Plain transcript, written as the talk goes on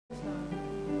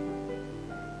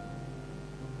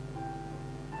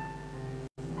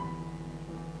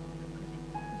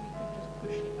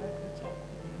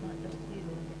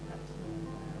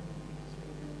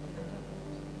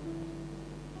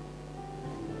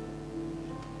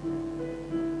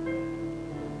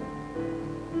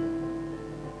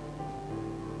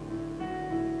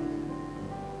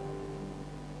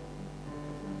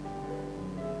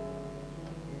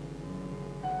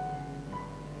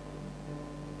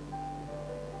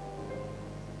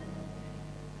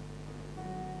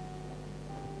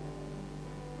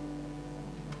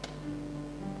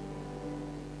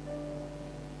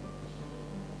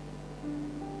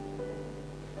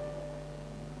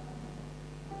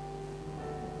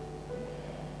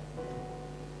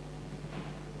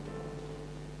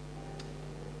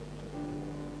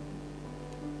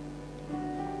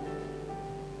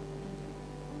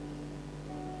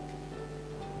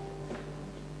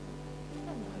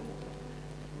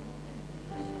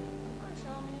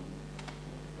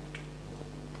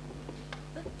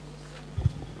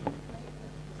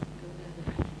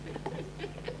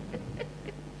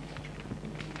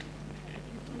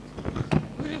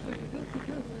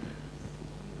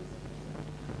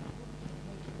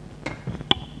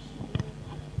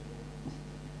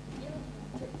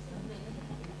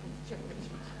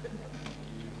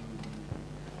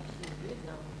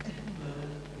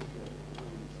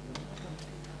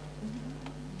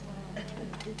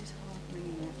It is hard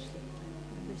ringing actually.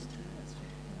 I missed her.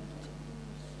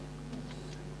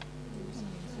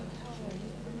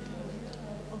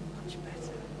 Oh, much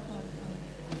better.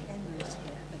 Emma is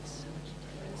here. Makes so much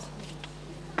difference.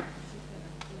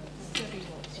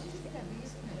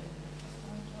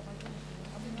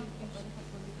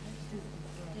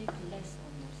 Take less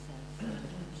on yourself.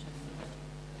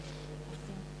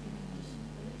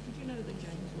 Did you know that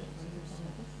James was for your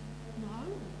service?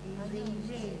 No.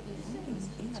 It's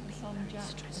been very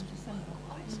stressful.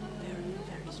 It's very,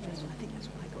 very stressful. I think that's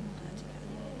why I got vertigo.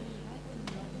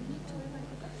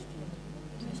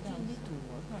 You still need to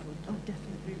work. Oh,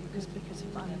 definitely, because of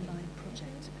my online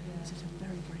project. This is a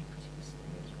very, very critical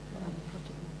stage. I'm a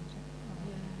project manager.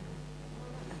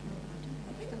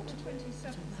 I think on the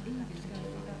 27th, Eve is going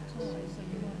to be baptised, so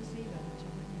you might see them.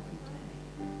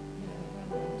 Yeah,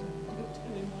 you got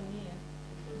two in 1 year.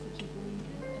 Such a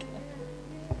greedy.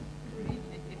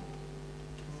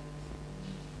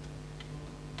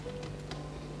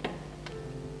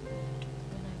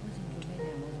 When I was in Romania,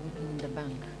 I was working in the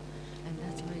bank, and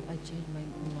that's why I changed my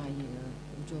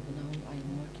job. Now I'm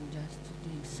working just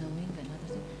doing sewing and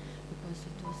other things because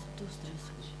it was too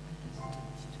stressful.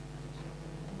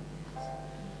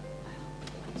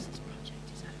 Once this project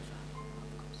is over,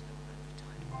 of course I will have the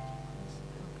time.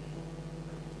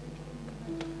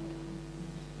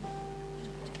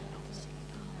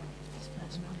 This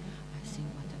first one. I sing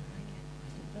whatever I can.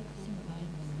 I sing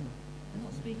Bible. I'm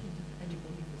not speaking to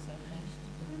anybody for so long.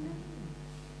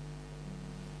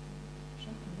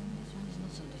 This one is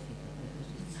not so difficult because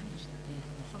it's nice.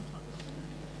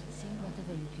 Sing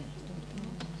whatever you can. Don't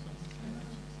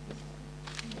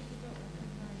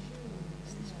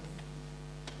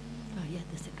Ah, yeah,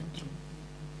 the second room.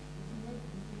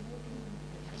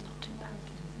 It's not too bad.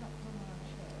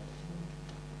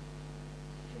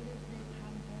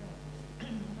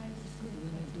 It's good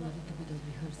when I do a little bit of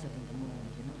rehearsal in the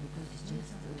morning, you know, because it's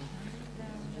just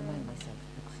remind myself.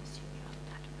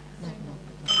 No, no.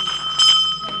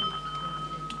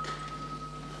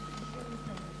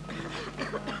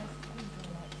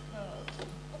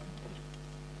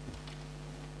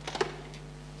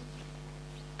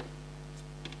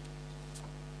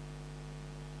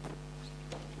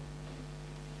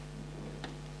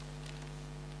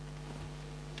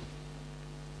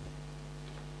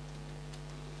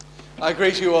 I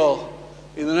greet you all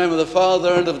in the name of the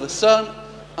Father, and of the Son,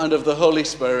 and of the Holy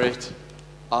Spirit.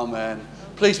 Amen.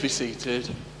 Please be seated.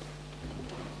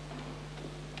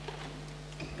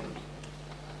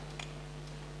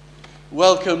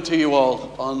 Welcome to you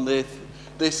all on the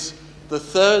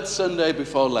third Sunday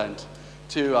before Lent,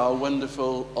 to our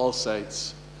wonderful All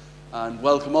Saints. And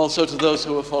welcome also to those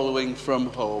who are following from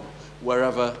home,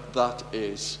 wherever that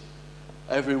is.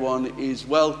 Everyone is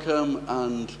welcome,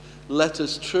 and let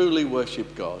us truly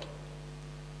worship God.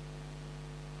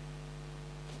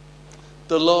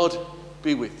 The Lord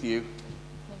be with you.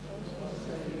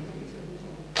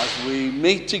 As we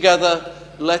meet together,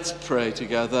 let's pray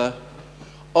together.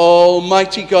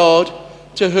 Almighty God,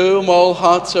 to whom all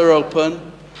hearts are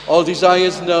open, all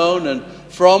desires known, and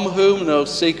from whom no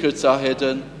secrets are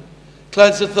hidden,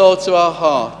 cleanse the thoughts of our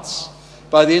hearts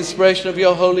by the inspiration of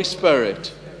your Holy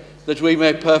Spirit, that we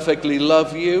may perfectly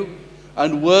love you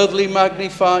and worthily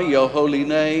magnify your holy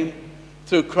name,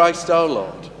 through Christ our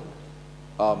Lord.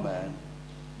 Amen.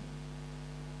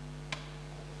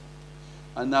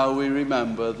 And now we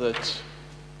remember that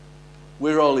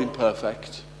we're all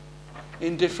imperfect.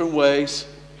 In different ways,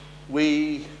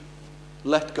 we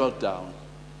let God down.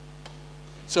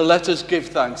 So let us give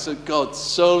thanks that God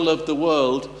so loved the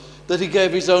world that he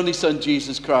gave his only Son,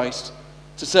 Jesus Christ,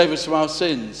 to save us from our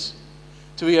sins,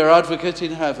 to be our advocate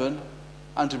in heaven,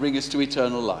 and to bring us to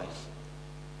eternal life.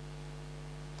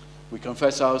 We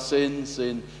confess our sins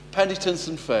in penitence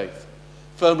and faith,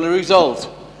 firmly resolved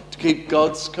to keep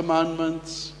God's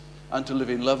commandments and to live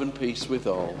in love and peace with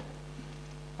all.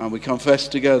 And we confess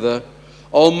together,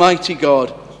 Almighty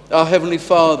God, our Heavenly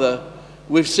Father,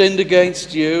 we've sinned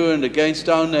against you and against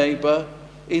our neighbour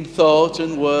in thought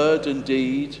and word and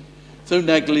deed, through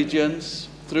negligence,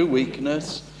 through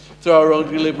weakness, through our own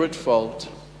deliberate fault.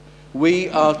 We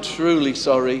are truly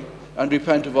sorry and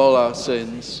repent of all our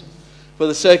sins. For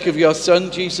the sake of your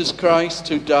Son, Jesus Christ,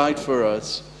 who died for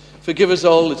us, forgive us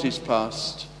all that is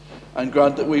past, and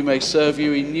grant that we may serve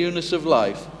you in newness of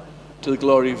life, to the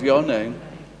glory of your name.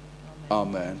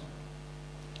 Amen.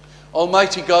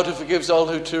 Almighty God, who forgives all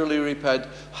who truly repent,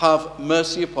 have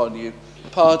mercy upon you,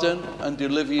 pardon and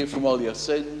deliver you from all your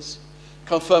sins,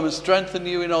 confirm and strengthen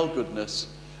you in all goodness,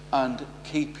 and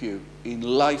keep you in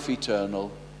life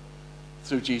eternal,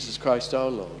 through Jesus Christ our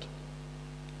Lord.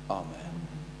 Amen.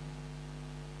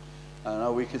 And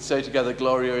now we can say together,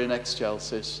 Gloria in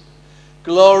excelsis.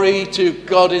 Glory to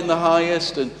God in the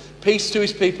highest, and peace to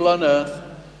his people on earth.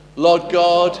 Lord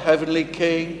God, heavenly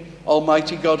King,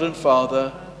 almighty God and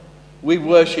Father, we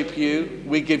worship you,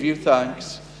 we give you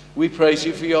thanks, we praise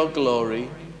you for your glory.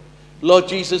 Lord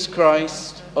Jesus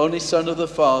Christ, only Son of the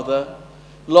Father,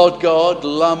 Lord God,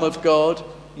 Lamb of God,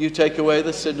 you take away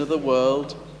the sin of the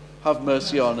world, have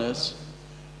mercy on us.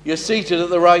 You're seated at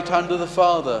the right hand of the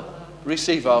Father,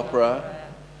 receive our prayer.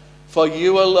 For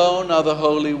you alone are the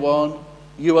Holy One,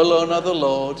 you alone are the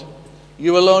Lord,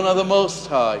 you alone are the Most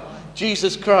High,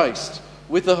 Jesus Christ,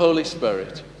 with the Holy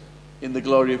Spirit, in the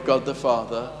glory of God the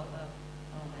Father.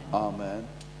 Amen.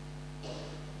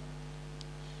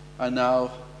 And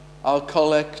now I'll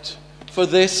collect for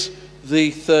this,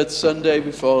 the third Sunday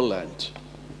before Lent.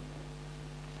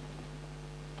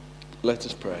 Let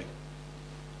us pray.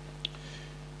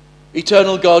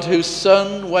 Eternal God, whose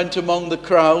Son went among the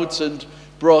crowds and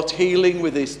brought healing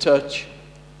with his touch,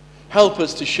 help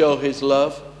us to show his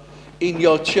love in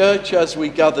your church as we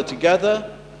gather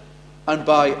together, and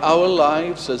by our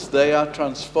lives as they are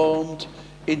transformed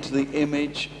into the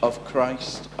image of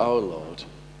Christ our Lord.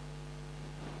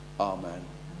 Amen.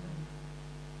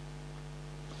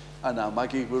 And now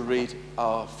Maggie will read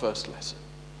our first lesson.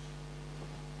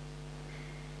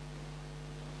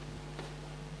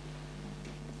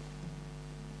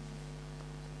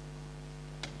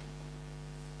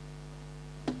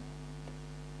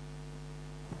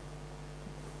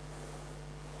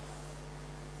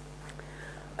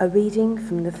 A reading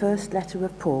from the first letter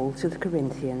of Paul to the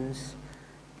Corinthians,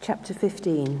 chapter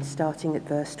 15, starting at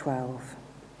verse 12.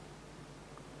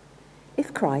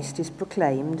 If Christ is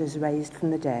proclaimed as raised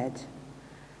from the dead,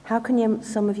 how can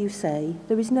some of you say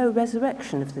there is no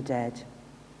resurrection of the dead?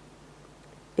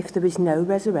 If there is no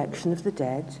resurrection of the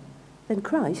dead, then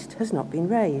Christ has not been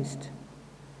raised.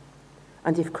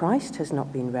 And if Christ has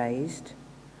not been raised,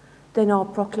 then our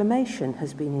proclamation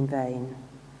has been in vain,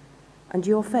 and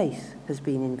your faith has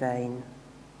been in vain.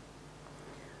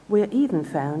 We are even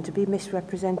found to be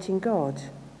misrepresenting God,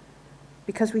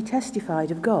 because we testified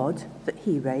of God that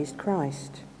he raised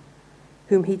Christ,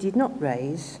 whom he did not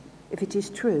raise, if it is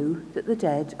true that the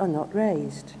dead are not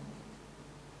raised.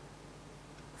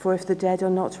 For if the dead are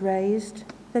not raised,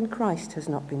 then Christ has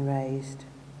not been raised.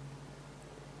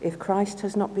 If Christ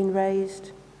has not been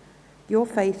raised, your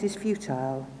faith is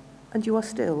futile, and you are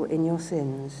still in your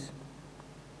sins.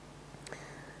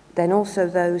 Then also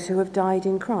those who have died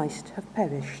in Christ have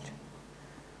perished.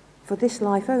 For this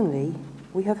life only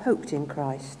we have hoped in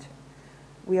Christ.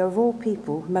 We are of all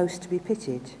people most to be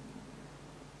pitied.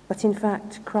 But in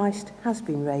fact Christ has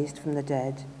been raised from the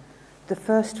dead, the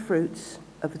first fruits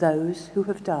of those who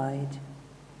have died.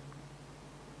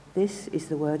 This is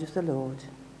the word of the Lord.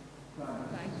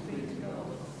 Thanks be to God.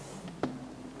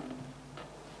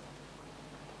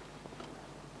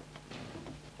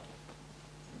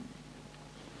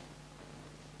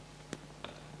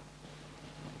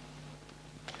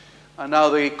 And now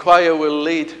the choir will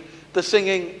lead the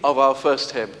singing of our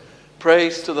first hymn,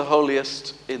 Praise to the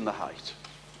Holiest in the Height.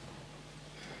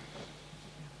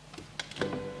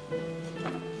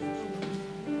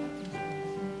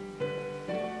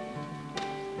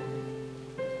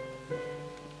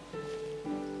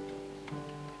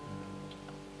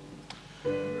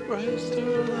 Praise to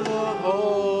the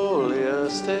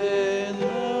holiest in the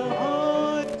height.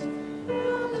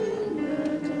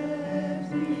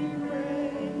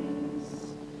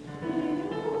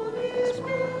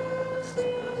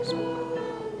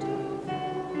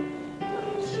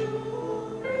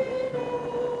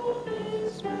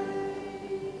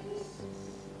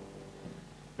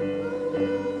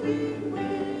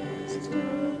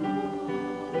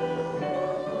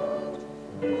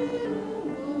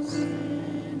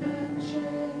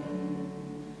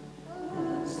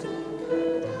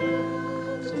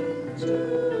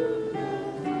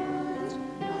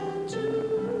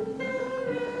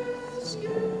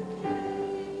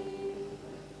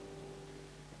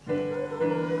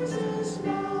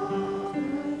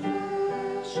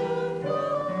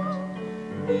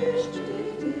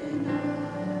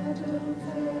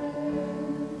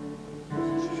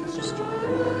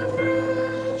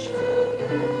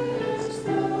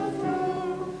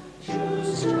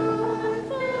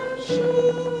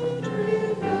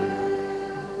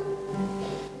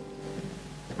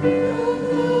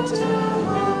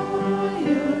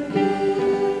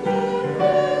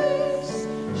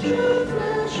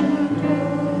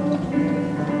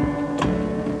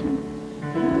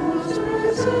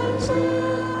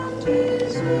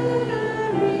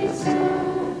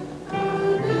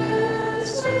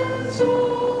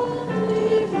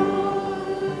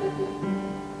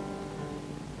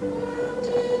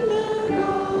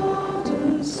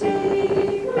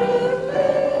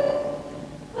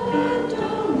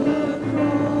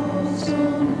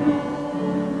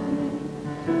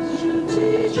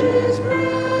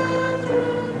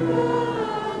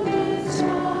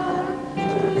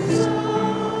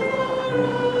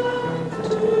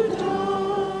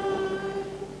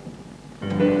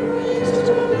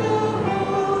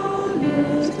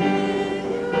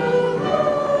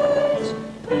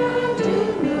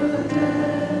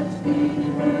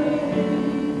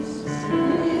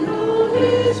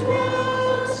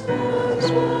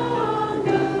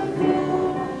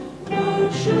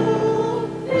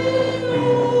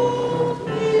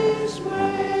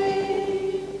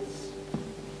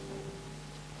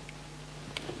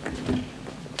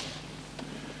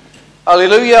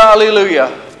 Alleluia,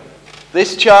 alleluia.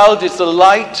 This child is the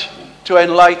light to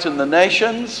enlighten the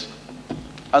nations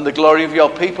and the glory of your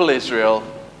people Israel.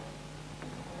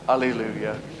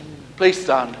 Alleluia. Please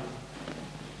stand.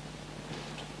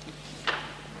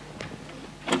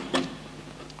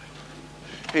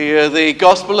 Hear the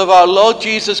gospel of our Lord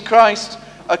Jesus Christ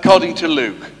according to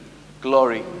Luke.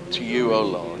 Glory to you, O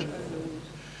Lord.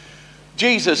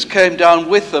 Jesus came down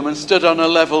with them and stood on a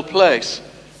level place,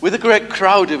 with a great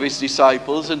crowd of his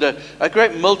disciples and a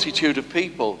great multitude of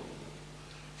people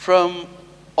from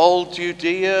all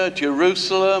Judea,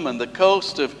 Jerusalem, and the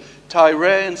coast of Tyre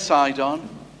and Sidon.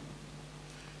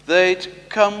 They'd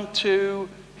come to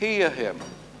hear him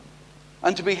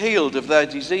and to be healed of their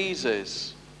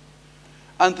diseases.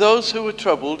 And those who were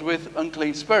troubled with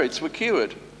unclean spirits were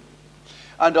cured.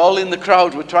 And all in the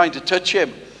crowd were trying to touch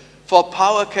him, for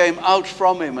power came out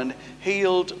from him and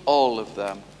healed all of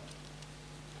them.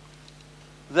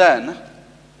 Then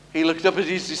he looked up at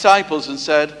his disciples and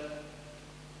said,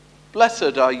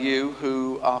 "Blessed are you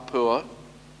who are poor,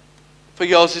 for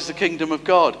yours is the kingdom of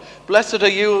God. Blessed are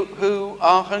you who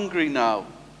are hungry now,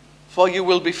 for you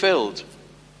will be filled.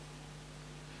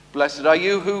 Blessed are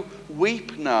you who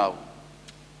weep now,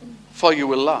 for you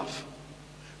will laugh.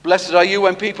 Blessed are you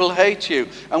when people hate you,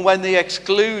 and when they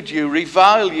exclude you,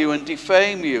 revile you, and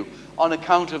defame you on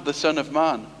account of the Son of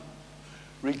Man.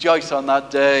 Rejoice on that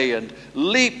day and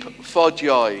leap for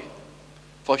joy,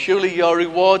 for surely your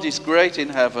reward is great in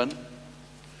heaven.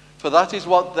 For that is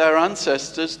what their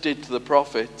ancestors did to the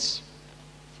prophets.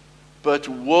 But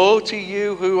woe to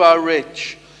you who are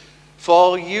rich,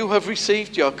 for you have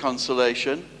received your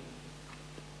consolation.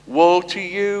 Woe to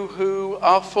you who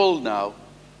are full now,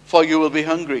 for you will be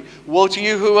hungry. Woe to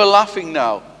you who are laughing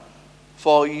now,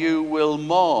 for you will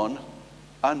mourn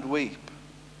and weep.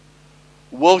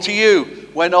 Woe to you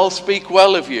when all speak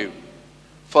well of you,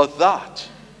 for that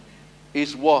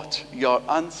is what your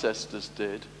ancestors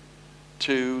did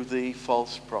to the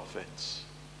false prophets."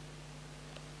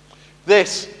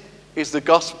 This is the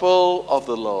gospel of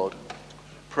the Lord.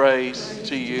 Praise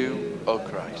to you, O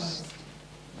Christ.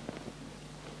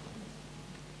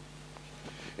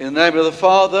 In the name of the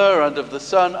Father, and of the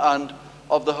Son, and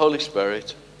of the Holy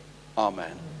Spirit.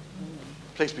 Amen.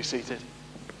 Please be seated.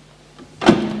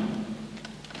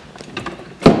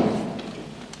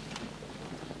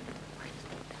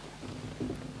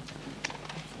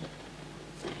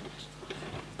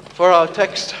 For our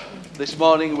text this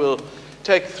morning, we'll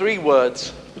take three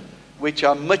words which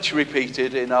are much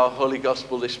repeated in our Holy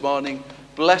Gospel this morning.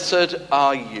 Blessed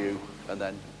are you, and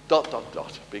then ...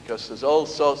 because there's all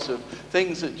sorts of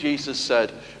things that Jesus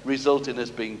said result in us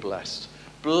being blessed.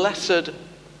 Blessed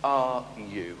are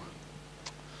you.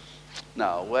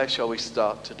 Now, where shall we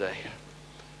start today?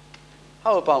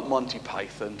 How about Monty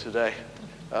Python today?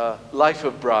 Life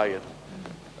of Brian.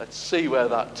 Let's see where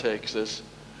that takes us.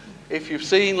 If you've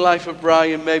seen Life of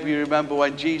Brian, maybe you remember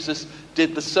when Jesus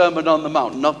did the Sermon on the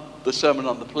Mount, not the Sermon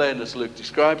on the Plain as Luke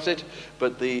describes it,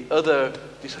 but the other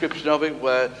description of it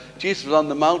where Jesus was on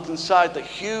the mountainside, the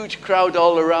huge crowd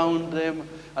all around him,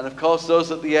 and of course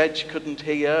those at the edge couldn't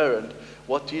hear. And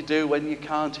what do you do when you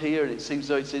can't hear? And it seems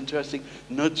though it's interesting.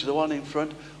 Nudge the one in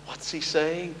front. What's he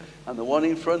saying? And the one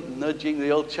in front nudging.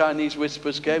 The old Chinese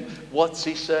whispers came. What's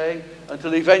he saying?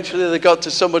 Until eventually they got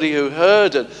to somebody who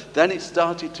heard, and then it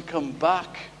started to come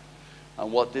back.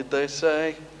 And what did they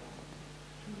say?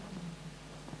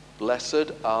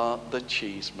 Blessed are the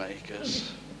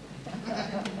cheesemakers.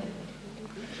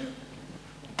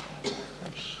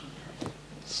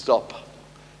 Stop.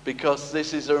 Because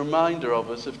this is a reminder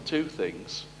of us of two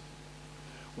things.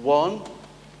 One,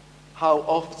 how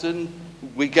often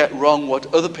we get wrong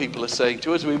what other people are saying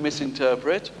to us, we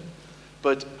misinterpret.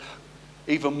 But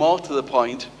even more to the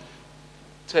point,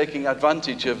 taking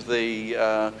advantage of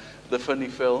the funny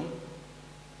film,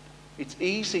 it's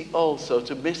easy also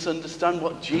to misunderstand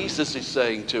what Jesus is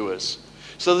saying to us.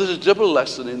 So there's a double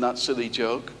lesson in that silly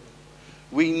joke.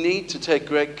 We need to take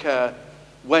great care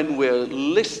when we're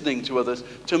listening to others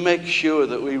to make sure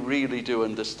that we really do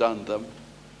understand them.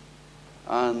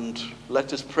 And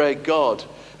let us pray God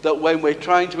that when we're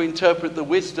trying to interpret the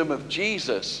wisdom of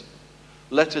Jesus,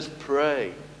 let us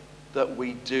pray that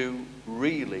we do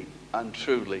really and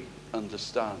truly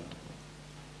understand.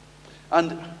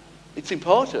 And it's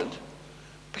important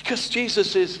because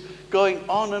Jesus is going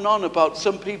on and on about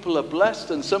some people are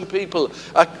blessed and some people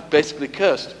are basically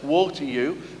cursed. Woe to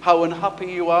you, how unhappy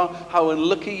you are, how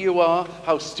unlucky you are,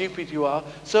 how stupid you are.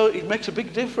 So it makes a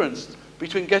big difference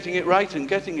between getting it right and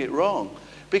getting it wrong,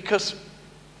 because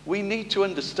we need to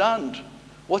understand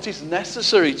what is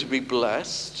necessary to be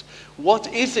blessed.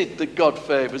 What is it that God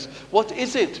favors? What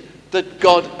is it that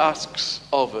God asks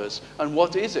of us? And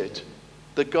what is it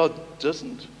that God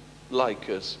doesn't like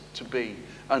us to be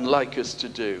and like us to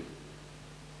do?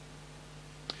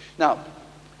 Now,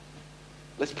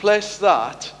 let's place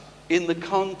that in the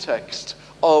context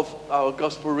of our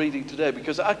gospel reading today,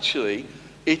 because actually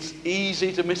it's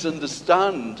easy to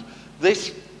misunderstand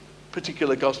this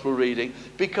particular gospel reading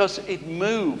because it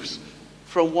moves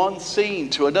from one scene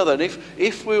to another. And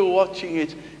if we were watching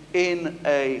it in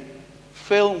a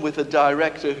film with a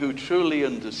director who truly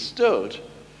understood,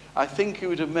 I think he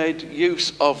would have made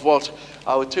use of what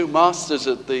our two masters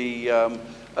at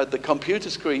the computer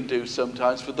screen do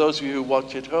sometimes. For those of you who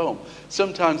watch at home,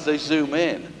 sometimes they zoom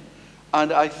in.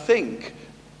 And I think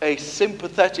a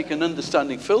sympathetic and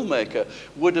understanding filmmaker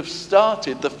would have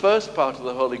started the first part of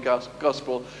the Holy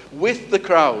Gospel with the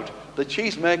crowd, the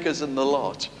cheesemakers and the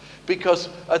lot. Because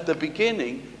at the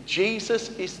beginning, Jesus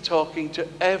is talking to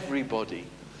everybody.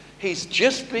 He's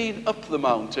just been up the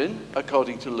mountain,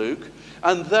 according to Luke,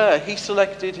 and there he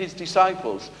selected his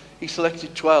disciples. He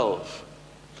selected 12.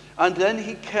 And then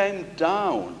he came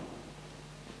down.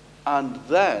 And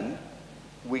then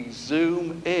we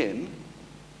zoom in.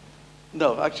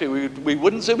 No, actually, we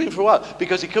wouldn't zoom in for a while,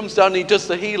 because he comes down and he does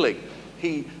the healing.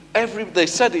 They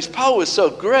said his power was so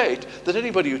great that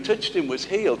anybody who touched him was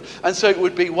healed. And so it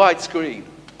would be widescreen.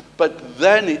 But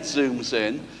then it zooms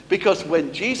in, because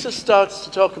when Jesus starts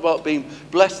to talk about being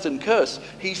blessed and cursed,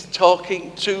 he's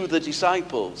talking to the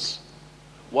disciples.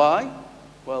 Why?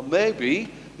 Well, maybe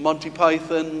Monty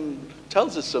Python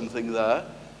tells us something there.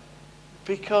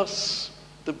 Because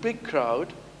the big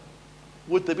crowd,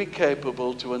 would they be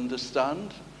capable to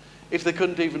understand? If they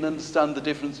couldn't even understand the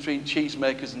difference between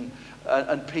cheesemakers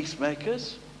and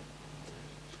peacemakers?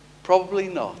 Probably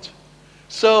not.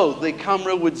 So the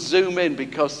camera would zoom in,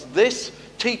 because this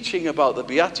teaching about the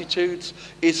Beatitudes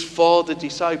is for the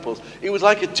disciples. It was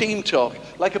like a team talk,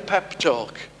 like a pep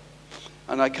talk.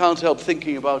 And I can't help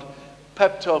thinking about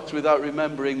pep talks without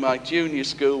remembering my junior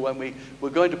school when we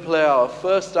were going to play our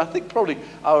first, I think probably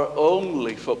our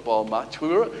only football match.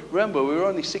 Remember, we were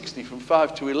only 60 from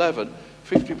 5 to 11,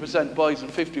 50% boys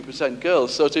and 50%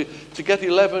 girls. So to get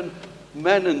 11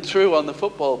 men and true on the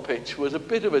football pitch was a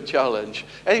bit of a challenge.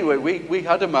 Anyway, we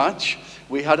had a match.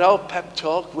 We had our pep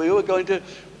talk. We were going to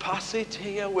pass it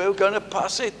here. We were going to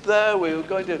pass it there. We were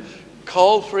going to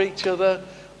call for each other.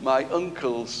 My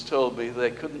uncles told me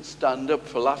they couldn't stand up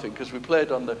for laughing, because we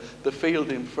played on the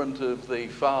field in front of the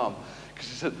farm. Because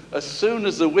he said, as soon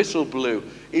as the whistle blew,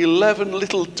 11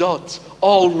 little dots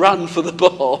all ran for the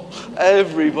ball.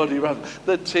 Everybody ran.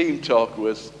 The team talk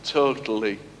was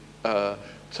totally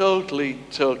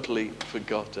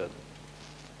forgotten.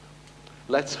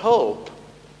 Let's hope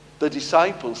the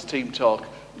disciples' team talk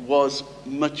was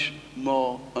much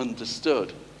more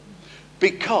understood,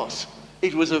 because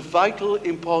it was of vital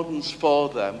importance for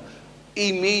them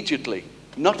immediately,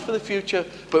 not for the future,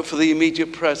 but for the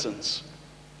immediate presence.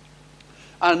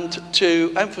 And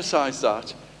to emphasize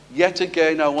that, yet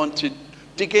again, I want to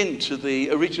dig into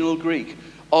the original Greek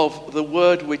of the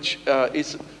word which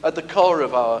is at the core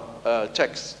of our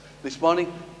text this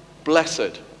morning,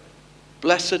 blessed.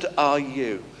 Blessed are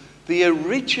you. The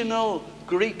original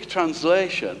Greek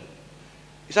translation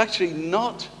is actually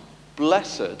not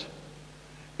blessed.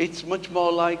 It's much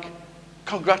more like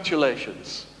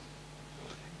congratulations.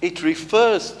 It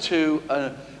refers to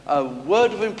a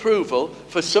word of approval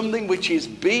for something which is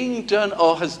being done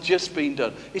or has just been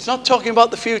done. It's not talking about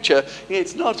the future.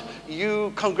 It's not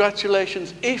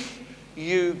congratulations if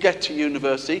you get to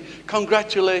university.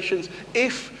 Congratulations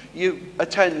if you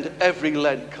attend every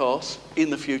Lent course in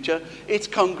the future. It's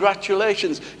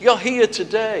congratulations. You're here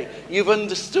today. You've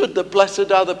understood that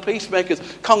blessed are the peacemakers.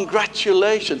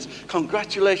 Congratulations.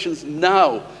 Congratulations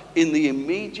now in the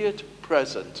immediate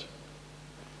present.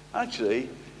 Actually,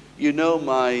 you know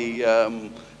my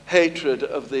hatred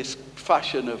of this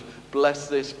fashion of bless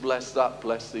this, bless that,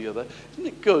 bless the other. Isn't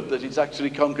it good that it's actually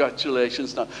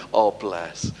congratulations now? Oh,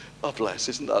 bless. Oh, bless.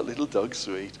 Isn't that little dog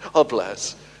sweet? Oh,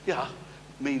 bless. Yeah.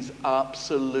 means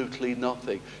absolutely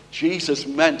nothing. Jesus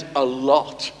meant a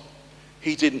lot.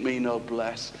 He didn't mean, oh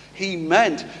bless. He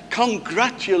meant,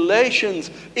 congratulations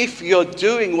if you're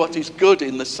doing what is good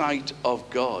in the sight of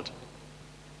God.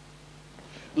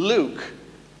 Luke,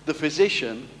 the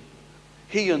physician,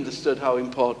 he understood how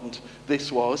important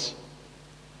this was.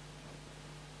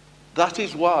 That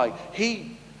is why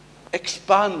he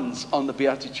expands on the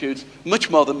Beatitudes much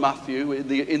more than Matthew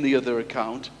in the other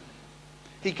account.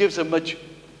 He gives a much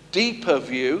deeper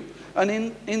view,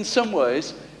 and in some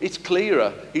ways it's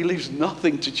clearer. He leaves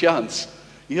nothing to chance.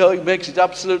 He makes it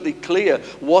absolutely clear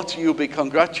what you'll be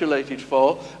congratulated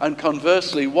for, and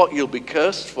conversely what you'll be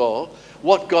cursed for,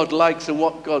 what God likes and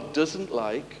what God doesn't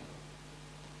like.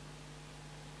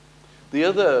 The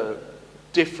other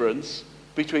difference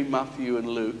between Matthew and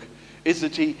Luke is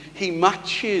that he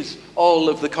matches all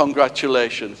of the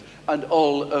congratulations and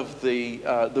all of the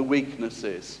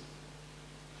weaknesses.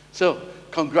 So,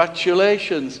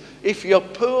 congratulations if you're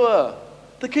poor.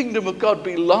 The kingdom of God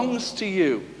belongs to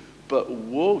you. But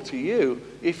woe to you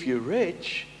if you're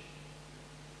rich,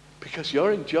 because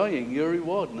you're enjoying your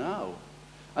reward now.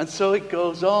 And so it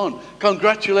goes on.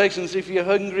 Congratulations if you're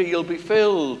hungry, you'll be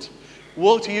filled.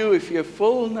 Woe to you if you're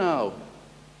full now.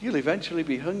 You'll eventually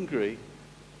be hungry.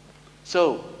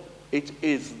 So, it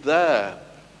is there,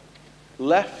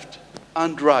 left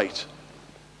and right.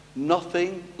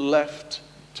 Nothing left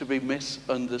to be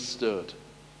misunderstood.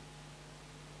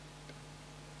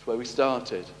 That's where we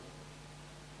started.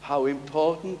 How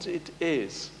important it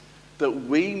is that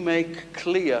we make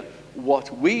clear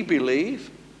what we believe,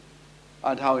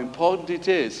 and how important it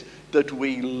is that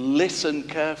we listen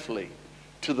carefully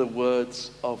to the words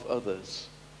of others.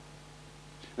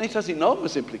 And it has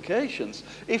enormous implications.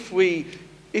 If we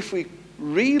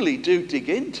really do dig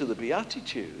into the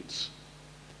Beatitudes,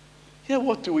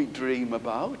 what do we dream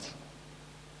about?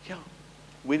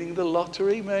 Winning the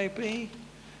lottery, maybe?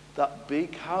 That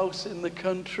big house in the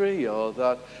country, or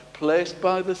that place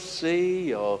by the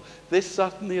sea, or this,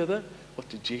 that, and the other. What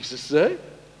did Jesus say?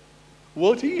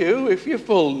 Woe to you if you're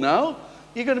full now.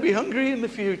 You're going to be hungry in the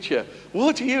future.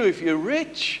 Woe to you if you're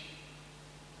rich.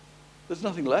 There's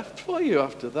nothing left for you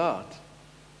after that.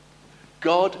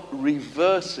 God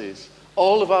reverses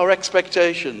all of our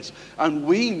expectations, and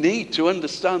we need to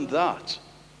understand that.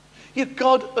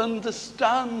 God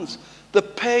understands the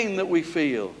pain that we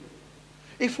feel.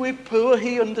 If we're poor,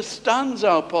 he understands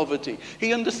our poverty.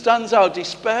 He understands our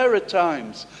despair at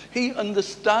times. He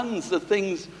understands the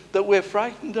things that we're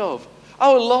frightened of.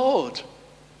 Our Lord,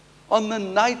 on the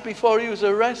night before he was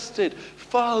arrested,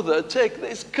 Father, take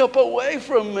this cup away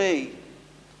from me.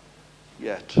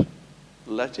 Yet,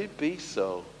 let it be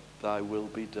so, thy will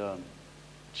be done.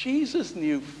 Jesus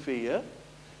knew fear.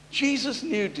 Jesus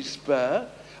knew despair.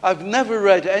 I've never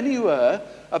read anywhere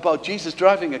about Jesus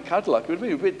driving a Cadillac. It would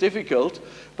be a bit difficult,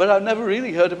 but I've never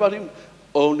really heard about him.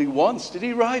 Only once did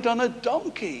he ride on a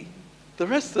donkey. The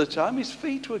rest of the time, his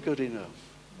feet were good enough.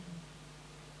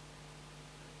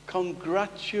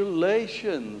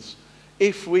 Congratulations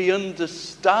if we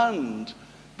understand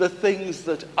the things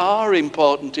that are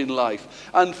important in life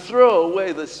and throw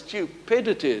away the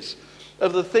stupidities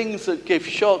of the things that give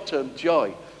short-term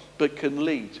joy but can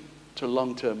lead to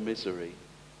long-term misery.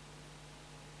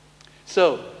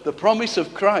 So, the promise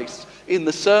of Christ in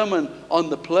the Sermon on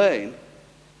the Plain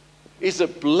is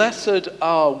that blessed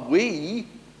are we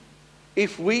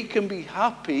if we can be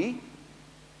happy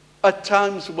at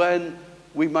times when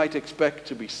we might expect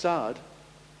to be sad,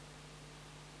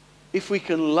 if we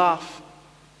can laugh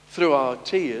through our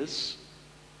tears,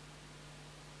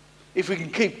 if we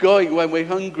can keep going when we're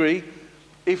hungry,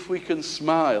 if we can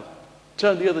smile,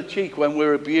 turn the other cheek when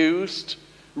we're abused,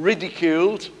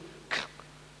 ridiculed.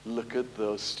 Look at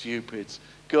those stupids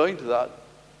going to that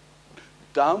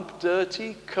damp,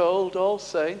 dirty, cold All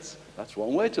Saints. That's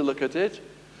one way to look at it.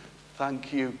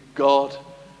 Thank you, God,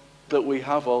 that we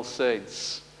have All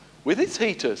Saints with its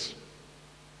heaters.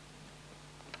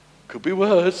 Could be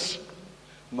worse.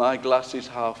 My glass is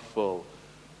half full.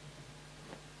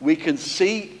 We can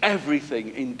see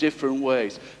everything in different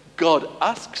ways. God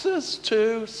asks us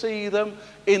to see them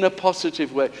in a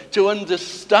positive way, to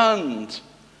understand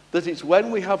that it's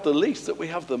when we have the least that we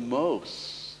have the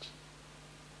most.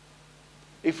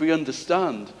 If we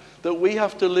understand that we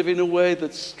have to live in a way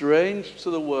that's strange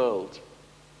to the world,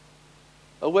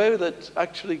 a way that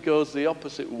actually goes the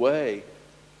opposite way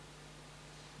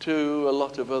to a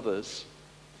lot of others.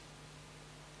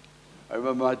 I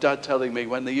remember my dad telling me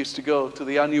when they used to go to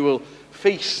the annual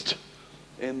feast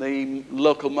in the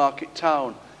local market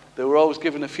town, they were always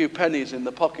given a few pennies in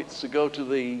the pockets to go to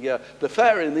the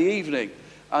fair in the evening.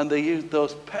 And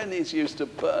those pennies used to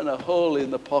burn a hole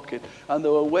in the pocket. And they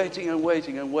were waiting and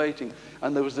waiting and waiting.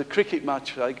 And there was a cricket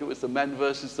match, like it was the men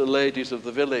versus the ladies of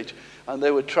the village. And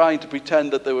they were trying to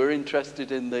pretend that they were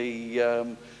interested in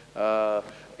the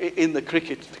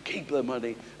cricket to keep the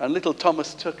money. And little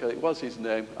Thomas Tucker, it was his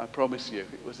name, I promise you,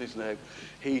 it was his name.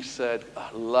 He said,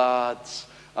 lads,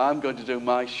 I'm going to do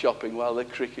my shopping while the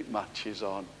cricket match is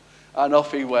on. And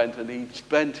off he went, and he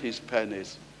spent his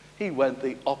pennies. He went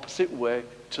the opposite way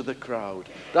to the crowd.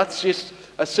 That's just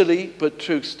a silly but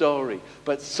true story.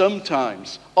 But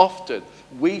sometimes, often,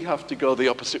 we have to go the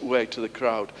opposite way to the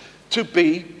crowd to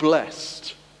be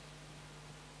blessed.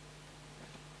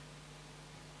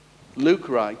 Luke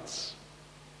writes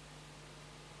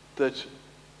that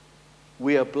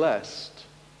we are blessed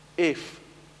if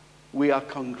we are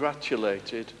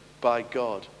congratulated by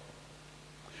God.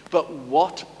 But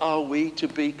what are we to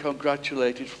be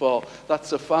congratulated for? That's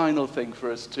the final thing for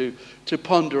us to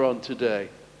ponder on today.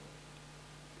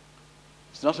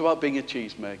 It's not about being a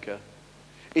cheesemaker.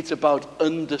 It's about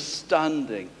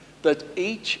understanding that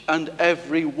each and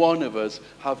every one of us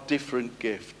have different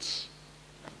gifts.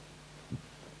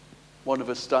 One of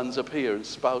us stands up here and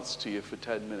spouts to you for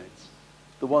 10 minutes.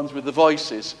 The ones with the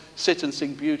voices sit and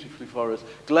sing beautifully for us.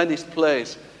 Glenys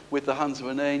plays with the hands of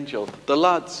an angel. The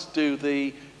lads do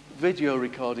the video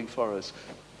recording for us.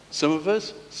 Some of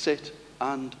us sit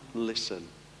and listen.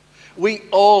 We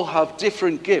all have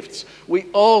different gifts. We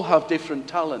all have different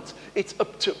talents. It's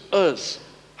up to us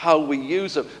how we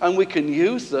use them. And we can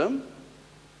use them,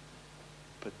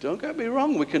 but don't get me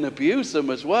wrong, we can abuse them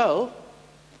as well.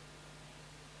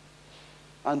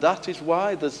 And that is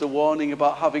why there's the warning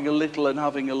about having a little and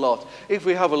having a lot. If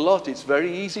we have a lot, it's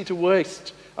very easy to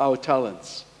waste our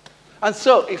talents. And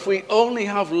so, if we only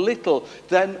have little,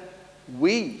 then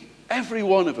we, every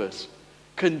one of us,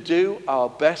 can do our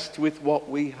best with what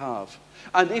we have.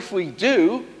 And if we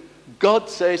do, God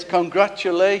says,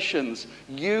 congratulations,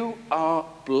 you are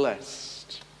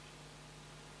blessed.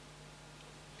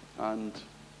 And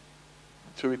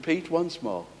to repeat once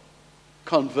more,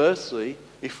 conversely,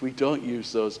 if we don't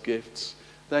use those gifts,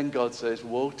 then God says,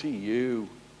 woe to you,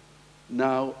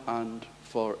 now and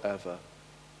forever.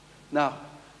 Now,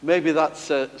 maybe that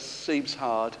seems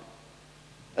hard,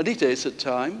 and it is at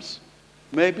times.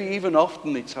 Maybe even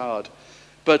often it's hard.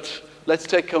 But let's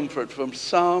take comfort from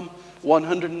Psalm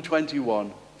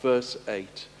 121, verse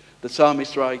 8. The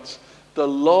psalmist writes, the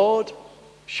Lord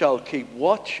shall keep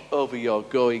watch over your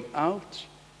going out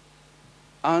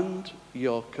and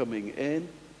your coming in,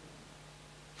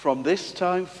 from this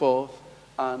time forth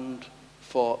and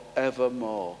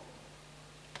forevermore.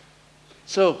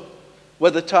 So,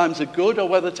 whether times are good or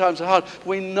whether times are hard,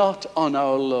 we're not on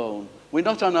our own. We're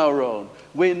not on our own.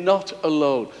 We're not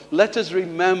alone. Let us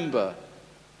remember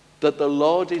that the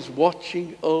Lord is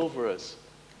watching over us,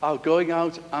 our going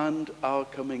out and our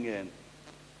coming in.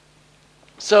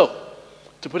 So,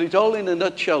 to put it all in a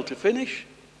nutshell to finish,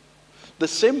 the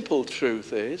simple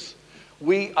truth is,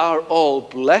 we are all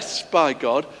blessed by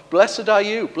God. Blessed are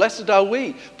you. Blessed are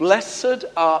we. Blessed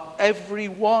are every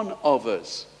one of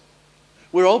us.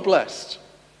 We're all blessed.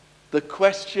 The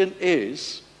question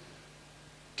is,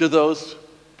 do those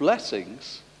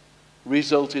blessings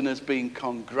result in us being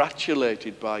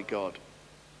congratulated by God?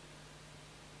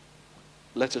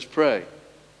 Let us pray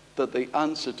that the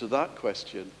answer to that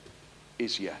question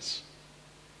is yes.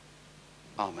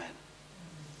 Amen.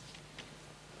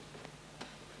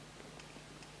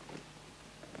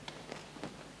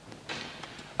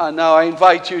 And now I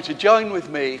invite you to join with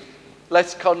me.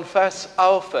 Let's confess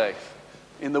our faith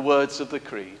in the words of the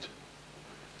Creed.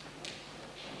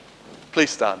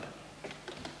 Please stand.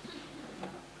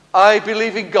 I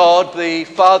believe in God, the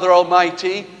Father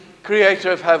Almighty,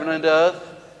 creator of heaven and earth.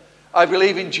 I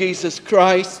believe in Jesus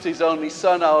Christ, his only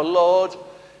Son, our Lord,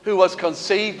 who was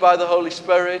conceived by the Holy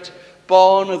Spirit,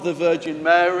 born of the Virgin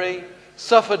Mary,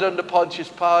 suffered under Pontius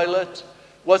Pilate,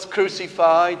 was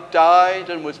crucified,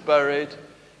 died, and was buried.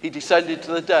 He descended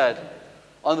to the dead.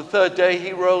 On the third day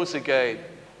he rose again.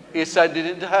 He ascended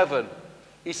into heaven.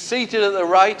 He's seated at the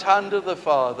right hand of the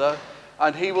Father,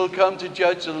 and he will come to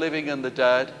judge the living and the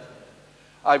dead.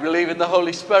 I believe in the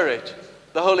Holy Spirit,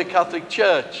 the Holy Catholic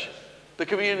Church, the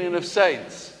communion of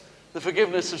saints, the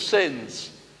forgiveness of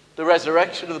sins, the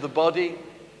resurrection of the body,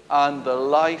 and the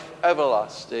life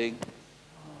everlasting.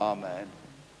 Amen.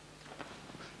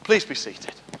 Please be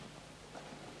seated.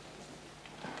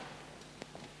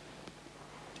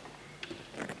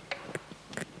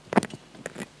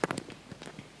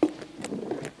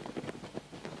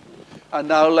 And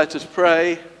now let us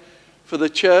pray for the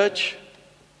church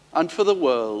and for the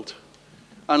world,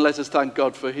 and let us thank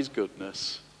God for his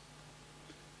goodness.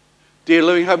 Dear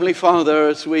loving Heavenly Father,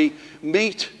 as we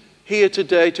meet here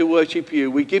today to worship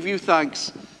you, we give you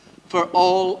thanks for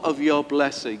all of your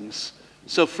blessings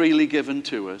so freely given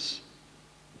to us.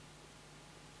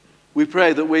 We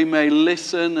pray that we may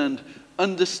listen and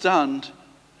understand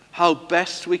how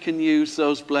best we can use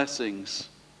those blessings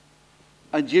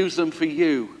and use them for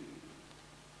you.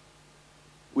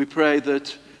 We pray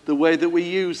that the way that we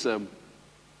use them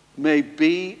may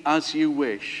be as you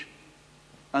wish,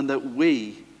 and that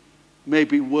we may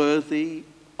be worthy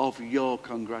of your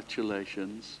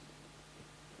congratulations.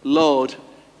 Lord,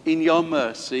 in your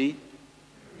mercy,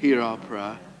 hear our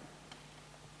prayer.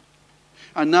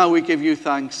 And now we give you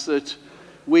thanks that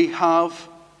we have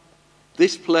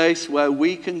this place where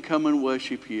we can come and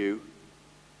worship you.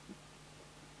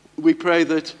 We pray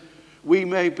that we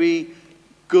may be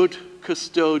good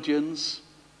custodians,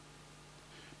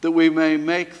 that we may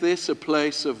make this a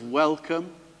place of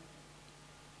welcome,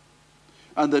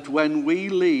 and that when we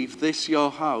leave this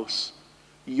your house,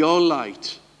 your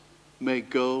light may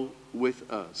go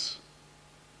with us.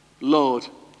 Lord,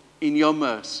 in your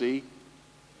mercy,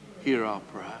 hear our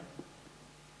prayer.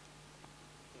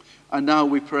 And now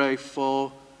we pray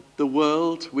for the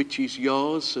world which is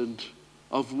yours and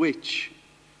of which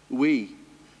we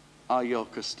are your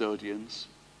custodians.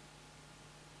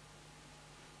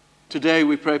 Today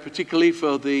we pray particularly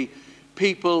for the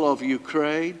people of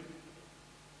Ukraine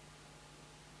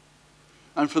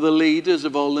and for the leaders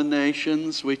of all the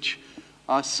nations which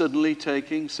are suddenly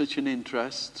taking such an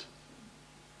interest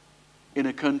in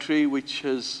a country which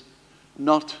has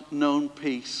not known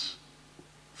peace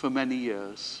for many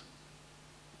years.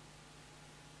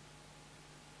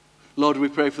 Lord, we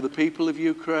pray for the people of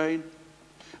Ukraine,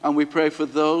 and we pray for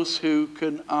those who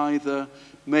can either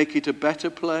make it a better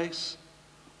place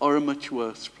or a much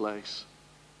worse place.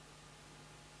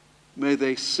 May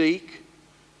they seek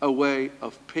a way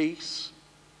of peace,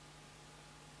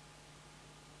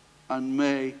 and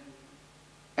may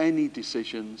any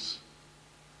decisions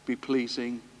be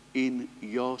pleasing in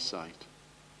your sight.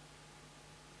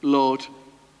 Lord,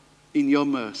 in your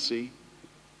mercy,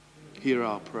 hear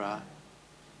our prayer.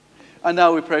 And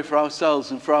now we pray for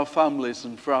ourselves and for our families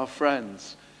and for our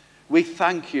friends. We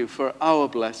thank you for our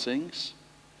blessings.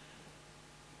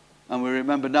 And we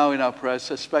remember now in our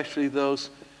prayers, especially those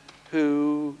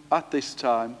who at this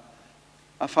time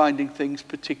are finding things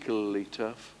particularly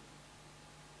tough.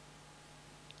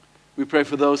 We pray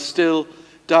for those still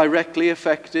directly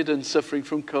affected and suffering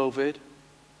from COVID,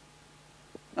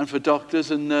 and for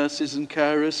doctors and nurses and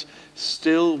carers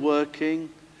still working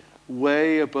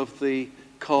way above the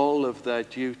call of their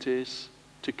duties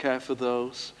to care for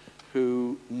those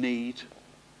who need,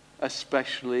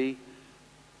 especially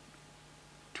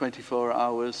 24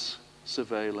 hours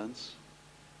surveillance.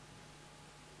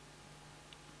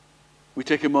 We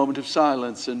take a moment of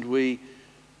silence and we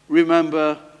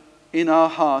remember in our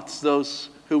hearts those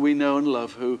who we know and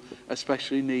love, who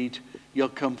especially need your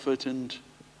comfort and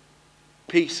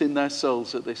peace in their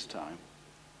souls at this time.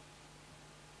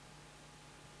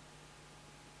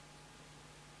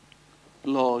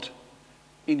 Lord,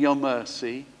 in your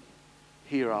mercy,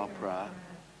 hear our prayer.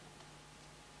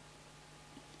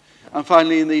 And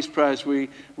finally, in these prayers, we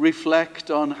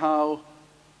reflect on how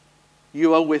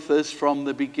you are with us from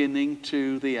the beginning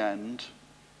to the end.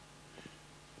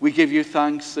 We give you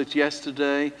thanks that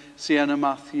yesterday Sienna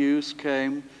Matthews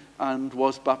came and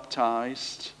was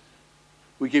baptized.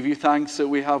 We give you thanks that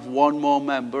we have one more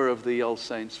member of the All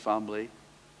Saints family.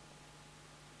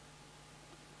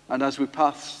 And as we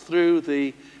pass through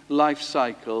the life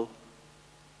cycle,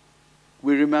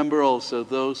 we remember also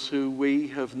those who we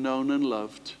have known and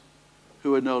loved,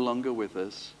 who are no longer with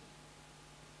us.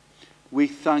 We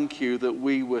thank you that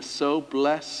we were so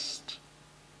blessed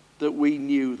that we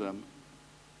knew them.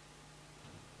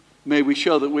 May we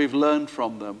show that we've learned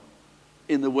from them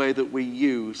in the way that we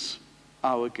use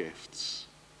our gifts.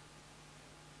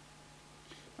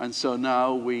 And so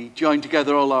now we join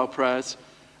together all our prayers,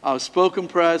 our spoken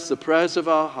prayers, the prayers of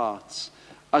our hearts,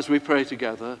 as we pray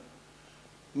together.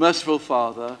 Merciful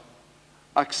Father,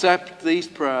 accept these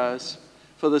prayers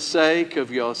for the sake of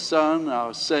your Son,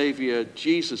 our Saviour,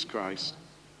 Jesus Christ.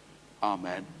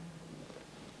 Amen.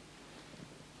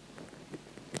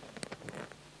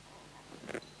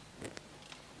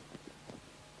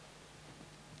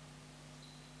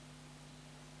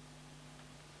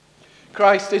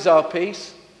 Christ is our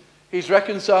peace. He's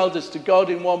reconciled us to God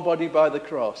in one body by the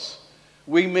cross.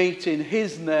 We meet in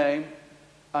his name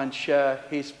and share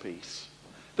his peace.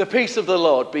 The peace of the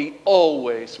Lord be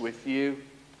always with you.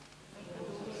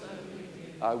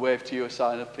 I wave to you a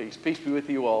sign of peace. Peace be with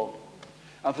you all.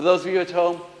 And for those of you at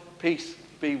home, peace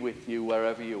be with you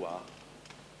wherever you are.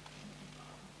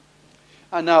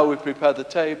 And now we prepare the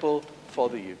table for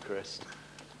the Eucharist.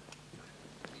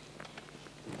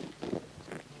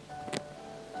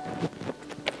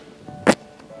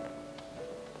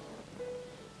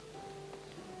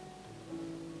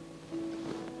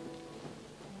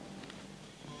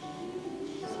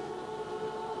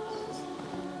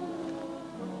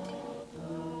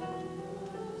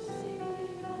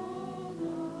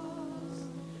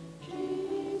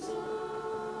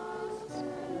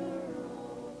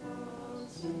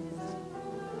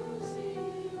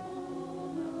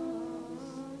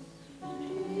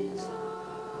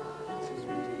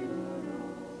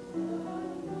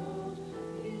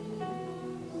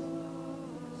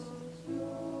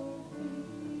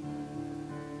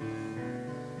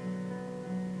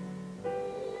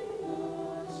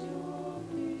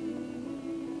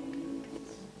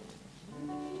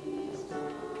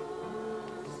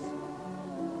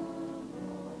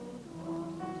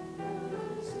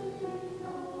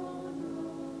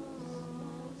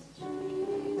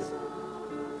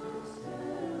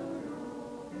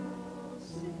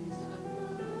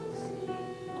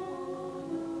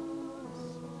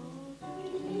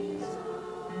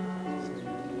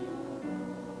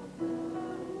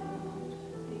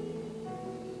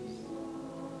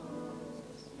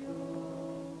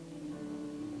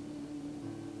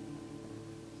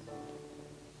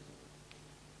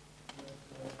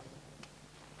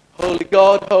 Holy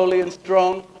God, holy and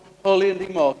strong, holy and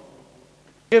immortal,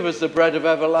 give us the bread of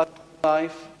everlasting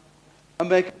life and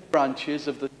make us branches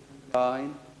of the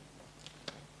vine.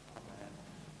 Amen.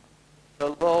 The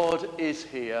Lord is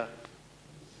here.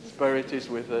 Spirit is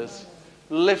with us.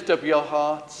 Lift up your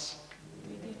hearts.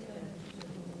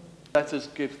 Let us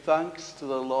give thanks to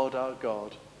the Lord our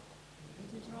God.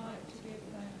 It is right to give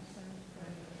thanks and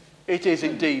praise. It is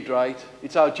indeed right.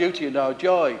 It's our duty and our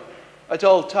joy at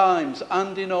all times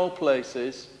and in all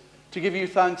places to give you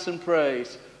thanks and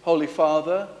praise, Holy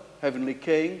Father, Heavenly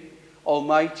King,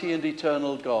 Almighty and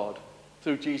eternal God,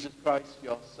 through Jesus Christ,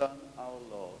 your Son, our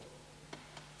Lord.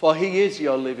 For he is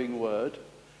your living word.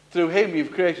 Through him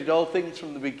you've created all things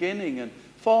from the beginning and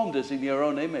formed us in your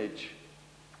own image.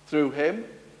 Through him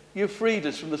you've freed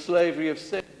us from the slavery of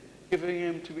sin, giving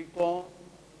him to be born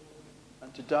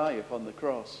and to die upon the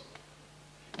cross.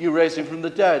 You raised him from the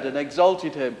dead and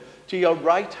exalted him to your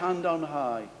right hand on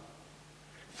high.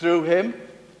 Through him,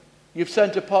 you've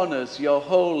sent upon us your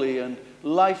holy and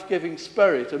life-giving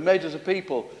Spirit and made us a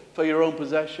people for your own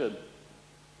possession.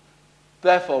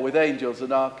 Therefore, with angels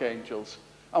and archangels,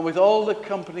 and with all the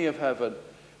company of heaven,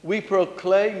 we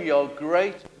proclaim your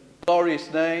great,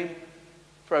 glorious name,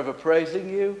 forever praising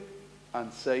you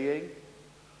and saying,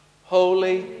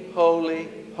 Holy, holy,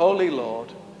 holy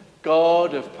Lord,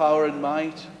 God of power and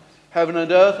might, heaven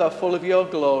and earth are full of your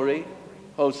glory.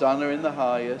 Hosanna in the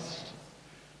highest.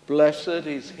 Blessed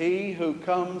is he who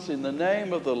comes in the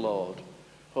name of the Lord.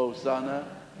 Hosanna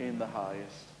in the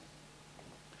highest.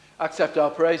 Accept our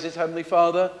praises, Heavenly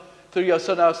Father, through your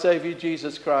Son, our Saviour,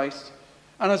 Jesus Christ.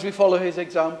 And as we follow his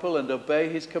example and obey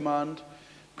his command,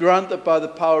 grant that by the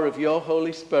power of your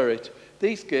Holy Spirit,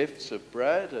 these gifts of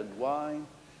bread and wine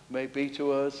may be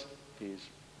to us his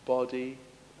body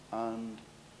and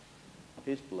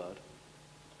his blood,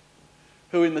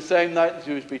 who in the same night that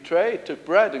he was betrayed took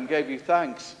bread and gave you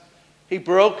thanks. He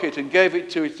broke it and gave it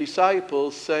to his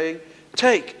disciples, saying,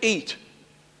 Take, eat.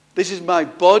 This is my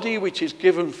body which is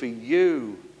given for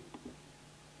you.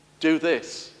 Do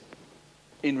this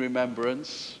in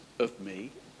remembrance of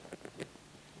me.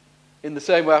 In the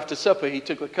same way after supper he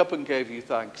took the cup and gave you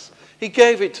thanks. He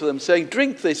gave it to them, saying,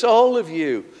 Drink this, all of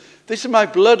you. This is my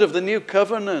blood of the new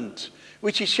covenant,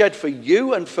 which is shed for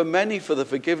you and for many for the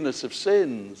forgiveness of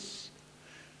sins.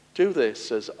 Do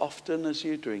this as often as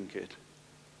you drink it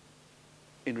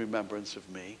in remembrance of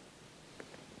me.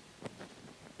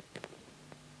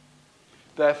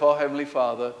 Therefore, Heavenly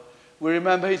Father, we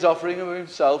remember his offering of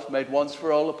himself made once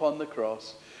for all upon the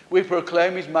cross. We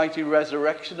proclaim his mighty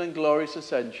resurrection and glorious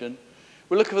ascension.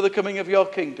 We look for the coming of your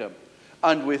kingdom.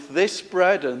 And with this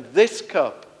bread and this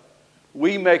cup,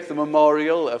 we make the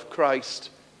memorial of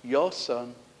Christ, your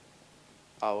Son,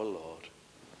 our Lord.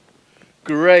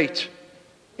 Great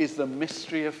is the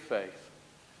mystery of faith.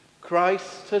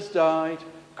 Christ has died.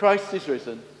 Christ is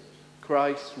risen.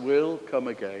 Christ will come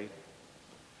again.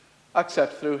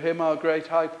 Accept through him, our great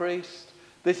high priest,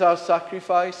 this our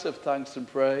sacrifice of thanks and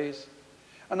praise.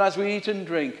 And as we eat and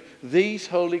drink these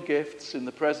holy gifts in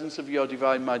the presence of your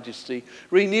divine majesty,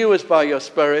 renew us by your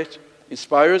Spirit,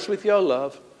 inspire us with your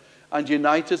love, and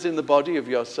unite us in the body of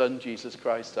your Son, Jesus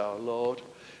Christ our Lord.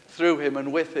 Through him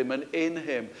and with him and in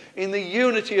him, in the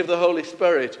unity of the Holy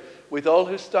Spirit, with all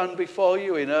who stand before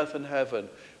you in earth and heaven,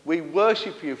 We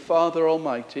worship you, Father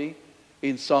Almighty,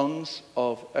 in songs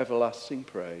of everlasting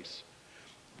praise.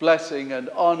 Blessing and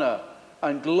honour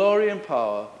and glory and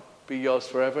power be yours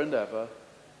forever and ever.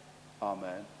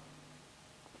 Amen.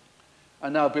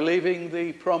 And now, believing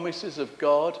the promises of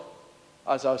God,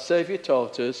 as our Saviour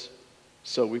taught us,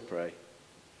 so we pray.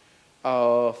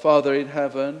 Our Father in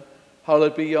heaven,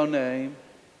 hallowed be your name.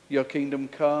 Your kingdom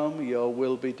come, your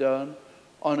will be done,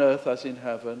 on earth as in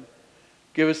heaven.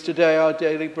 Give us today our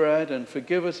daily bread, and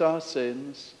forgive us our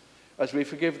sins, as we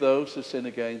forgive those who sin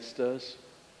against us.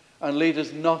 And lead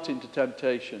us not into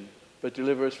temptation, but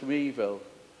deliver us from evil.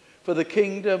 For the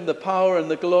kingdom, the power,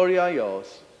 and the glory are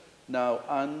yours, now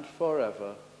and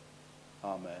forever.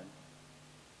 Amen.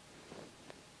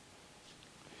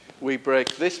 We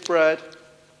break this bread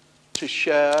to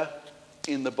share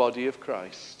in the body of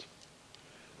Christ.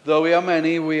 Though we are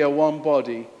many, we are one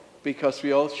body, because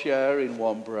we all share in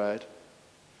one bread.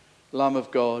 Lamb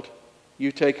of God,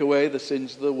 you take away the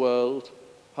sins of the world,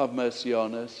 have mercy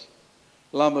on us.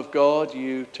 Lamb of God,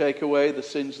 you take away the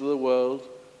sins of the world,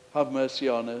 have mercy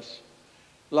on us.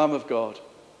 Lamb of God,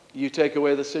 you take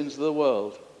away the sins of the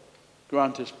world,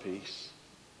 grant us peace.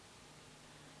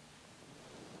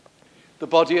 The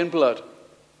body and blood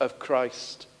of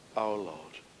Christ our Lord.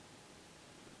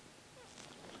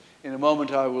 In a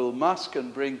moment I will mask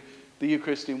and bring the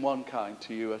Eucharist in one kind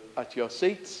to you at your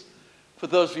seats. For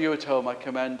those of you at home, I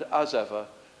commend, as ever,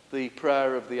 the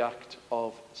prayer of the act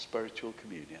of spiritual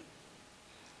communion.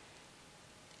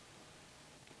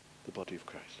 The body of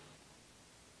Christ.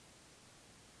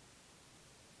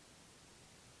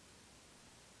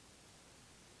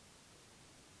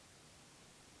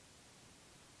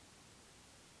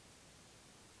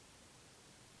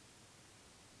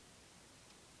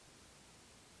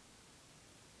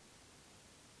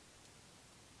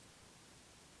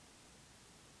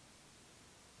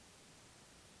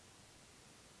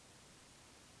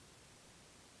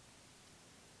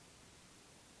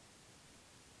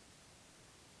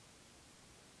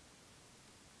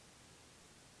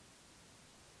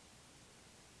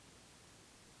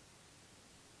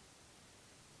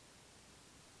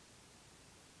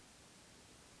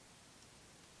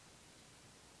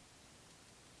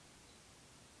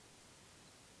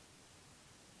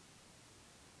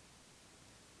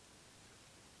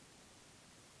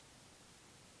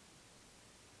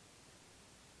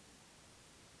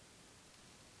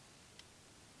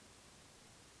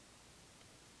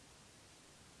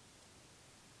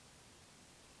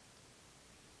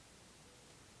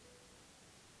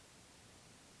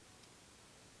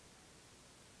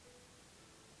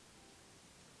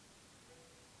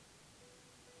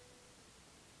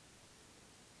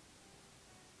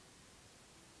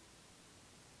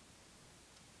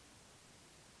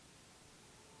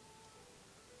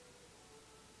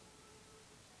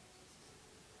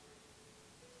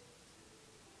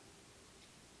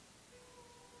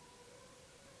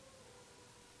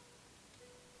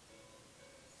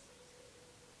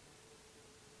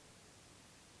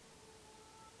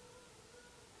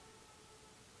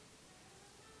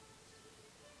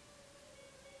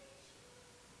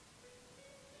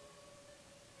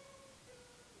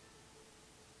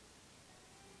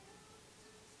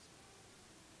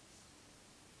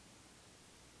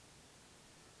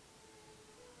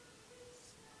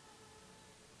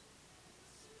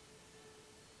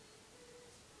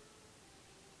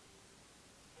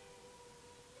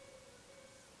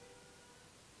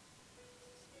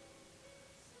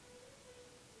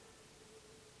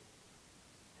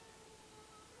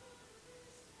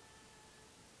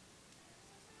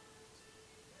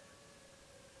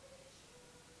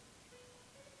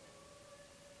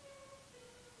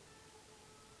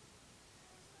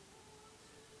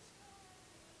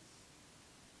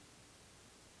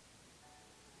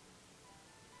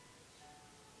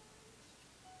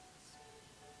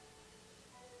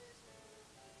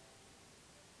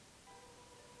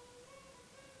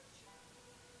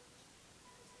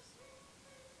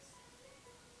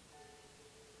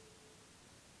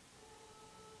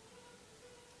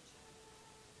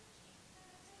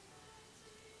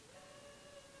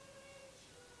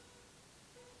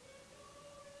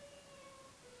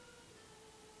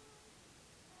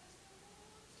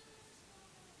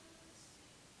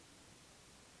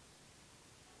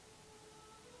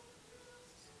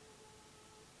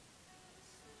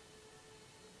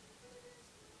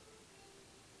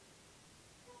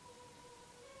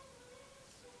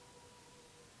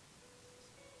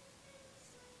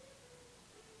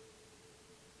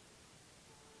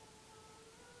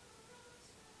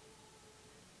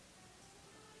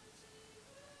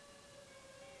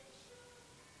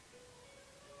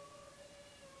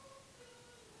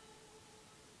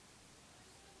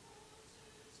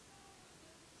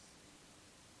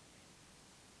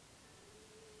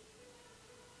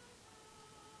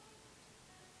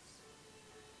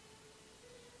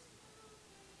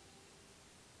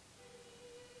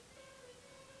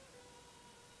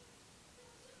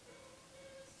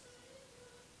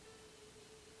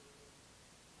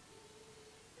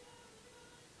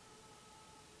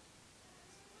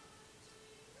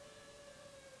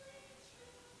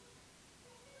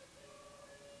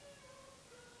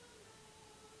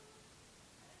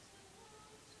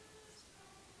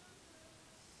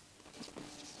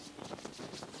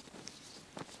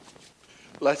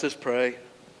 Let us pray.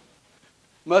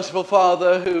 Merciful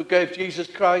Father, who gave Jesus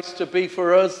Christ to be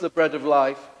for us the bread of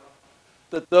life,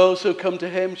 that those who come to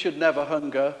him should never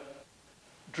hunger,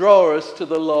 draw us to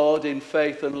the Lord in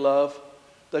faith and love,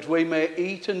 that we may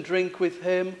eat and drink with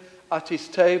him at his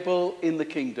table in the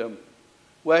kingdom,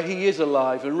 where he is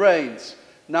alive and reigns,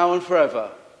 now and forever.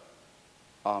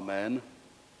 Amen.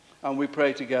 And we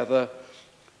pray together,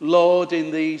 Lord,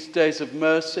 in these days of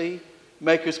mercy,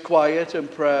 make us quiet and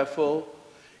prayerful.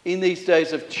 In these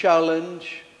days of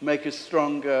challenge, make us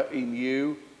stronger in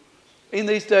you. In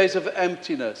these days of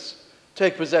emptiness,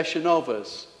 take possession of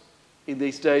us. In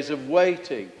these days of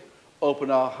waiting,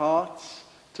 open our hearts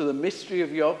to the mystery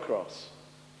of your cross.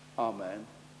 Amen.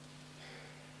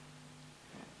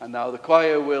 And now the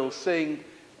choir will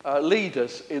lead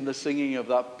us in the singing of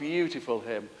that beautiful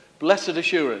hymn, Blessed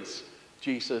Assurance,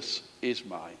 Jesus is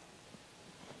mine.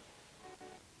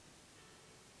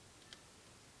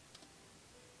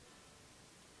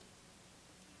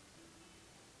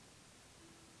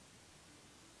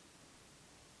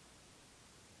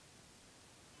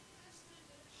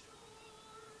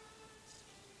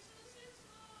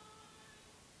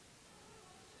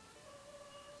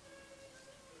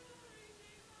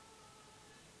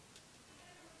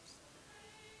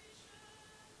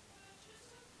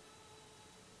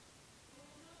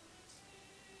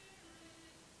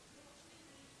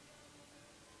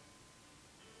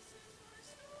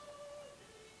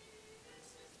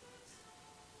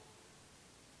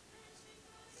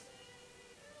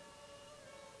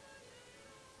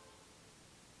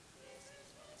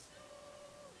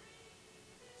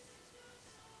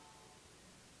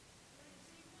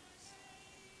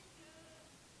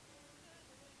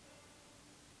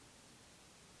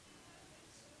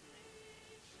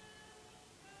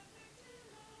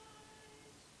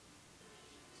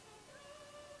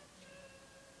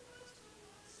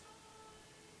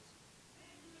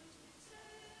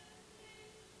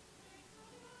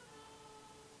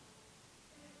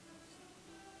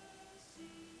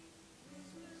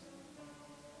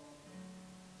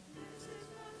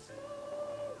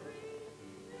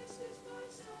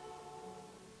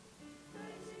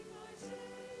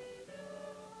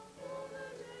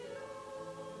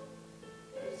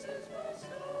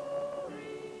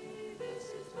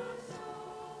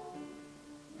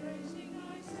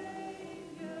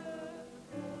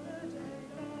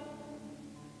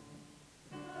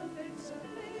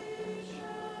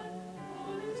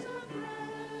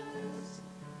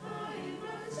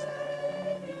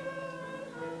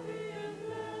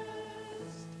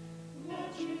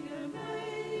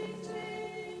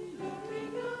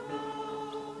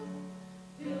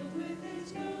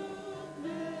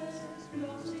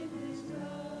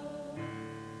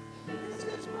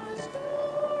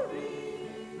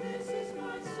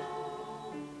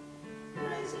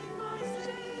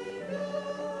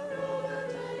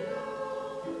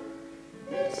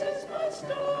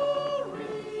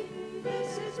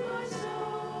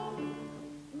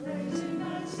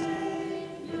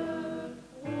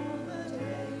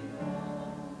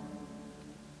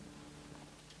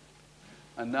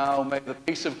 And now may the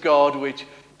peace of God, which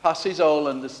passes all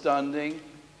understanding,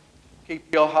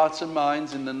 keep your hearts and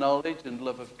minds in the knowledge and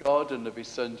love of God and of his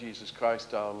Son, Jesus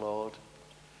Christ our Lord.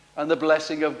 And the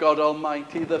blessing of God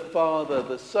Almighty, the Father,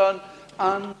 the Son,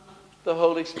 and the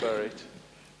Holy Spirit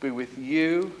be with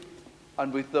you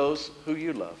and with those who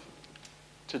you love,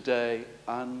 today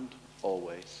and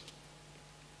always.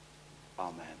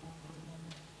 Amen.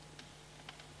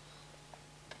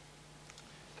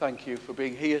 Thank you for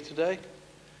being here today.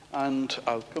 And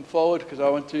I'll come forward because I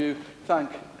want to thank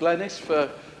Glenys for,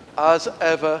 as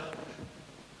ever,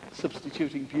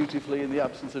 substituting beautifully in the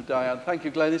absence of Diane. Thank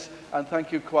you, Glenys, and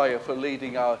thank you, choir, for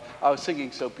leading our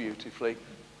singing so beautifully.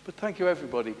 But thank you,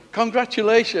 everybody.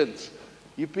 Congratulations.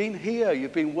 You've been here.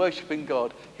 You've been worshipping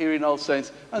God here in All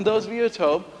Saints. And those of you at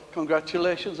home,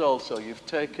 congratulations also. You've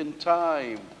taken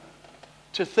time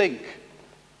to think,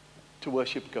 to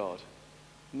worship God.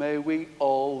 May we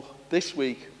all this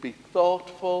week be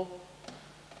thoughtful,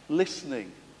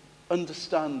 listening,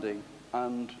 understanding,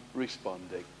 and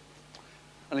responding.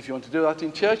 And if you want to do that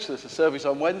in church, there's a service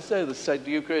on Wednesday. There's St.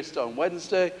 Eucharist on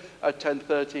Wednesday at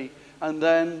 10:30. And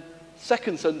then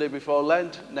second Sunday before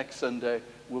Lent, next Sunday,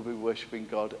 we'll be worshipping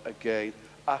God again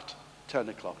at 10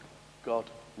 o'clock, God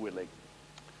willing.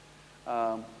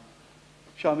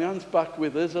 Charmian's back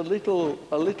with us, a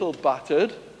little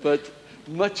battered, but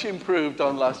much improved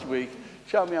on last week.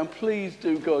 Charmian, please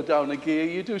do go down a gear.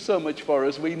 You do so much for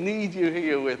us. We need you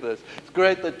here with us. It's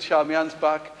great that Charmian's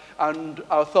back, and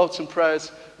our thoughts and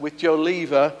prayers with Joe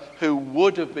Lever, who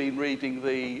would have been leading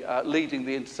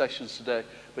the intercessions today,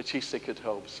 but she's sick at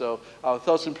home. So our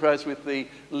thoughts and prayers with the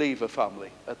Lever family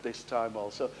at this time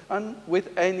also, and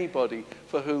with anybody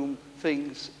for whom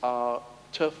things are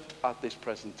tough at this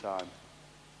present time.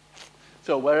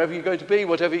 So wherever you're going to be,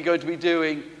 whatever you're going to be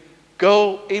doing,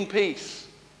 go in peace,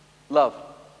 love,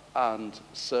 and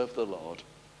serve the Lord.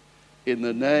 In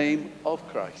the name of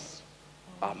Christ.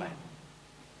 Amen.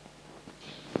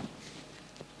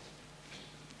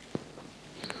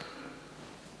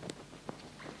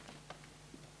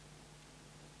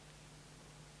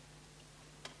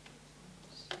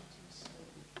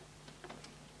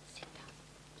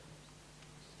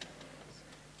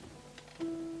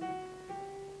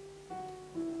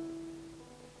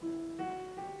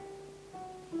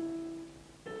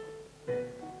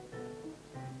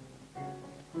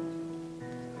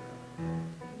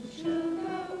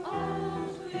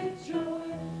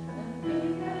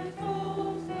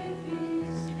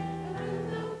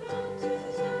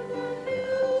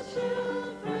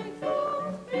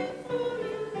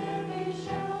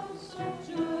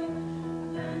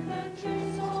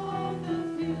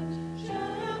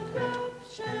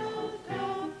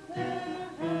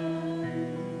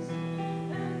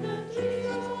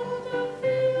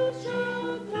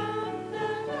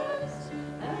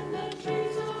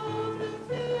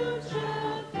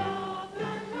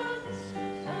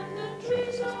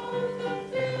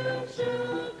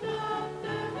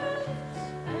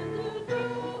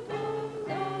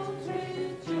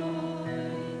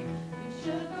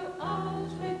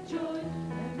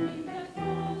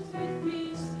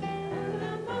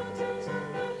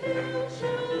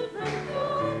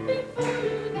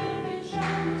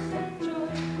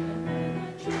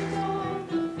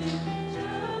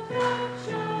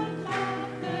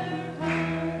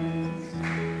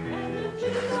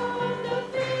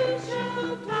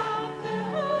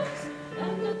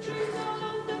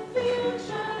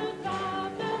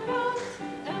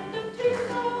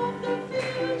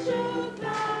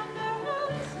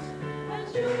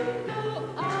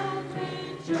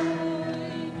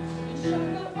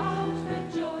 Show